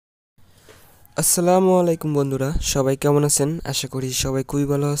আসসালামু আলাইকুম বন্ধুরা, সবাই কেমন আছেন? আশা করি সবাই খুবই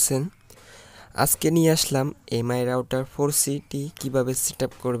ভালো আছেন। আজকে নিয়ে আসলাম এমআই রাউটার 4Cটি কীভাবে সেট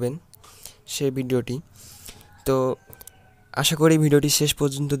আপ করবেন সেই ভিডিওটি। তো আশা করি ভিডিওটি শেষ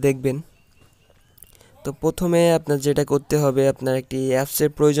পর্যন্ত দেখবেন। তো প্রথমে আপনার যেটা করতে হবে, আপনার একটি অ্যাপসের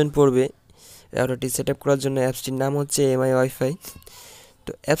প্রয়োজন পড়বে রাউটারটি সেট আপ করার জন্য। অ্যাপসটির নাম হচ্ছে এমআই ওয়াইফাই।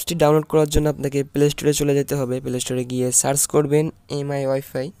 তো অ্যাপসটি ডাউনলোড করার জন্য আপনাকে প্লে স্টোরে চলে যেতে হবে। প্লে স্টোরে গিয়ে সার্চ করবেন এমআই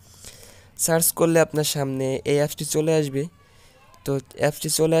ওয়াইফাই। সার্চ করলে আপনার সামনে এই অ্যাপসটি চলে আসবে। তো অ্যাপসটি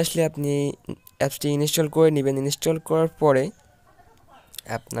চলে আসলে আপনি অ্যাপসটি ইনস্টল করে নেবেন। ইনস্টল করার পরে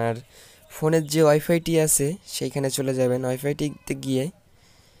আপনার ফোনের যে ওয়াইফাইটি আছে সেইখানে চলে যাবেন। ওয়াইফাইটিতে গিয়ে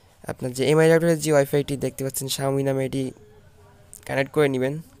আপনার যে এমআই রাউটারের যে ওয়াইফাইটি দেখতে পাচ্ছেন শাওমি নামে, এটি কানেক্ট করে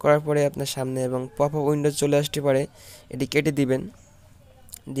নেবেন। করার পরে আপনার সামনে এবং পপ আপ উইন্ডো চলে আসতে পারে, এটি কেটে দিবেন,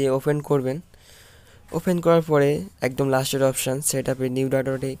 দিয়ে ওপেন করবেন। ওপেন করার পরে একদম লাস্টের অপশান সেট আপে নিউ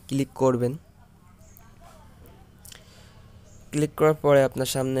রাউটারে ক্লিক করবেন। ক্লিক করার পরে আপনার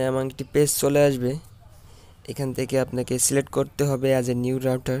সামনে এমন একটি পেজ চলে আসবে। এখান থেকে আপনাকে সিলেক্ট করতে হবে অ্যাজ এ নিউ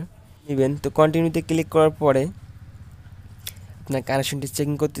রাউটার নেবেন। তো কন্টিনিউতে ক্লিক করার পরে আপনার কানেকশনটি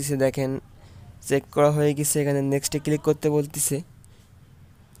চেকিং করতেছে, দেখেন চেক করা হয়ে গেছে। এখানে নেক্সটে ক্লিক করতে বলতেছে।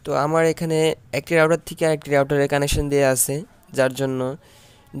 তো আমার এখানে একটি রাউটার থেকে আরেকটি রাউটারে কানেকশন দেওয়া আছে, যার জন্য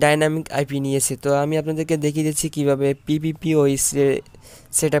ডাইনামিক আইপি নিয়েছে। তো আমি আপনাদেরকে দেখিয়ে দিচ্ছি কীভাবে পিপিপিওইস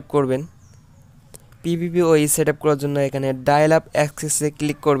সেট আপ করবেন। পিপিপিওই সেট আপ করার জন্য এখানে ডায়াল আপ অ্যাক্সেসে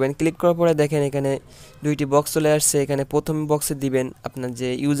ক্লিক করবেন। ক্লিক করার পরে দেখেন এখানে দুইটি বক্স চলে আসছে। এখানে প্রথম বক্সে দিবেন আপনার যে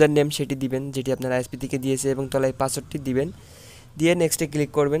ইউজার নেম সেটি দিবেন, যেটি আপনার আইএসপি থেকে দিয়েছে, এবং তলায় পাসওয়ার্ডটি দিবেন। দিয়ে নেক্সটে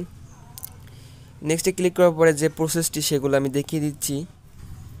ক্লিক করবেন। নেক্সটে ক্লিক করার পরে যে প্রসেসটি সেগুলো আমি দেখিয়ে দিচ্ছি।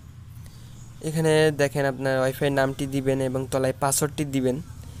 এখানে দেখেন আপনার ওয়াইফাই নামটি দিবেন এবং তলায় পাসওয়ার্ডটি দিবেন।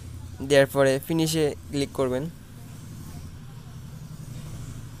 দেওয়ার পরে ফিনিশে ক্লিক করবেন।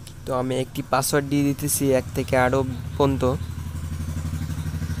 তো আমি একটি পাসওয়ার্ড দিয়ে দিতেছি 1 থেকে 8 পর্যন্ত।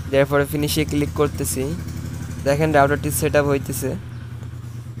 দেওয়ার পরে ফিনিশে ক্লিক করতেছি। দেখেন রাউটারটি সেট আপ হইতেছে।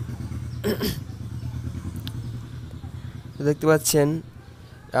 দেখতে পাচ্ছেন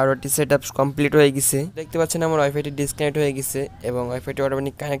রাউটারটি সেট আপ কমপ্লিট হয়ে গেছে। দেখতে পাচ্ছেন আমার ওয়াইফাইটি ডিসকানেক্ট হয়ে গেছে এবং ওয়াইফাইটি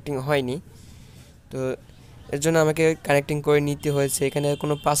অটোমেটিক কানেক্টিং হয়নি। তো এর জন্য আমাকে কানেক্টিং করে নিতে হয়েছে। এখানে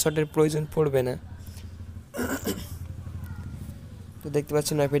কোনো পাসওয়ার্ডের প্রয়োজন পড়বে না। তো দেখতে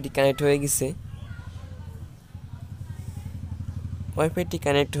পাচ্ছেন ওয়াইফাইটি কানেক্ট হয়ে গেছে। ওয়াইফাইটি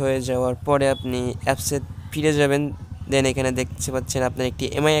কানেক্ট হয়ে যাওয়ার পরে আপনি অ্যাপসে ফিরে যাবেন। দেন এখানে দেখতে পাচ্ছেন আপনার একটি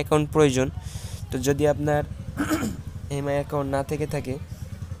এমআই অ্যাকাউন্ট প্রয়োজন। তো যদি আপনার এমআই অ্যাকাউন্ট না থেকে থাকে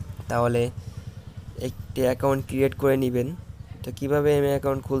তাহলে একটি অ্যাকাউন্ট ক্রিয়েট করে নেবেন। তো কীভাবে এমআই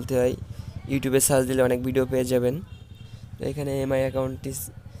অ্যাকাউন্ট খুলতে হয় ইউটিউবে সার্চ দিলে অনেক ভিডিও পেয়ে যাবেন। তো এখানে এমআই অ্যাকাউন্টটি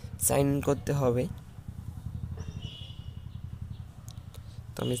সাইন ইন করতে হবে।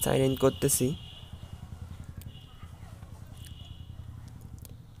 তো আমি সাইন ইন করতেছি।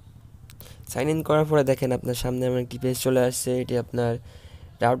 সাইন ইন করার পরে দেখেন আপনার সামনে আমার একটি পেজ চলে আসছে। এটি আপনার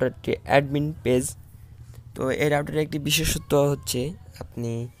রাউটারটি অ্যাডমিন পেজ। তো এই রাউটারের একটি বিশেষত্ব হচ্ছে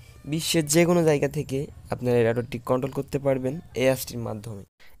আপনি বিশ্বের যে কোনো জায়গা থেকে আপনার এই রাউটারটি কন্ট্রোল করতে পারবেন এই অ্যাপসটির মাধ্যমে।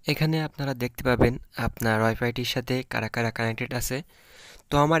 এখানে আপনারা দেখতে পাবেন আপনার ওয়াইফাইটির সাথে কারা কারা কানেক্টেড আছে।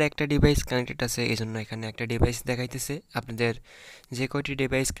 তো আমার একটা ডিভাইস কানেক্টেড আছে, এই জন্য এখানে একটা ডিভাইস দেখাইতেছে। আপনাদের যে কয়টি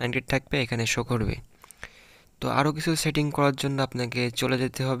ডিভাইস কানেক্টেড থাকবে এখানে শো করবে। তো আরও কিছু সেটিং করার জন্য আপনাকে চলে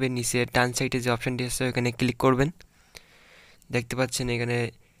যেতে হবে নিচে ডান সাইডে যে অপশানটি আছে ওখানে ক্লিক করবেন। দেখতে পাচ্ছেন এখানে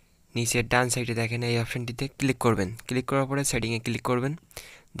নিচের ডান সাইডে দেখেন এই অপশানটিতে ক্লিক করবেন। ক্লিক করার পরে সেটিংয়ে ক্লিক করবেন।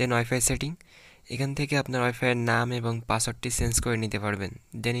 দেন ওয়াইফাই সেটিং, এখান থেকে আপনার ওয়াইফাইয়ের নাম এবং পাসওয়ার্ডটি চেঞ্জ করে নিতে পারবেন।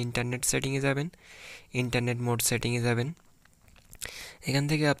 দেন ইন্টারনেট সেটিংয়ে যাবেন, ইন্টারনেট মোড সেটিংয়ে যাবেন। এখান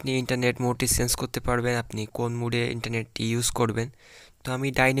থেকে আপনি ইন্টারনেট মোডটি চেঞ্জ করতে পারবেন, আপনি কোন মোডে ইন্টারনেটটি ইউজ করবেন। তো আমি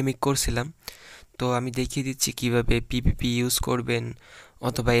ডাইনামিক করছিলাম। তো আমি দেখিয়ে দিচ্ছি কিভাবে পিপিপি ইউজ করবেন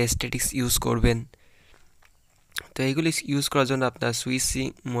অথবা স্ট্যাটিক্স ইউজ করবেন। তো এইগুলি ইউজ করার জন্য আপনার সুইচিং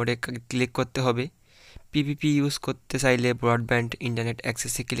মোডে ক্লিক করতে হবে। পিপিপি ইউজ করতে চাইলে ব্রডব্যান্ড ইন্টারনেট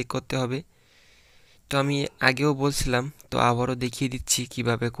অ্যাক্সেসে ক্লিক করতে হবে। তো আমি আগেও বলছিলাম, তো আবারও দেখিয়ে দিচ্ছি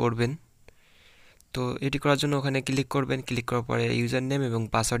কিভাবে করবেন। তো এটি করার জন্য ওখানে ক্লিক করবেন। ক্লিক করার পরে ইউজার নেম এবং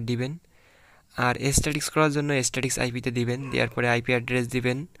পাসওয়ার্ড দিবেন। আর স্ট্যাটিক্স করার জন্য স্ট্যাটিক্স আইপিতে দিবেন। দেওয়ার পরে আইপি অ্যাড্রেস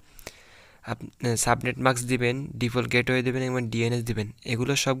দিবেন, সাবনেট মাস্ক দিবেন, ডিফল্ট গেটওয়ে দেবেন এবং ডিএনএস দিবেন।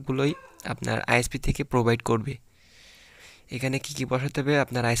 এগুলো সবগুলোই আপনার আইএসপি থেকে প্রোভাইড করবে। এখানে কী কী বসাতে হবে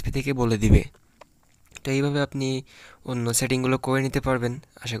আপনার আইএসপি থেকে বলে দিবে। তো এইভাবে আপনি অন্য সেটিংগুলো করে নিতে পারবেন।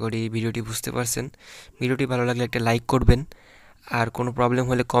 আশা করি ভিডিওটি বুঝতে পারছেন। ভিডিওটি ভালো লাগলে একটা লাইক করবেন, আর কোনো প্রবলেম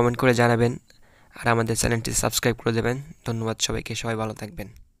হলে কমেন্ট করে জানাবেন, আর আমাদের চ্যানেলটি সাবস্ক্রাইব করে দেবেন। ধন্যবাদ সবাইকে, সবাই ভালো থাকবেন।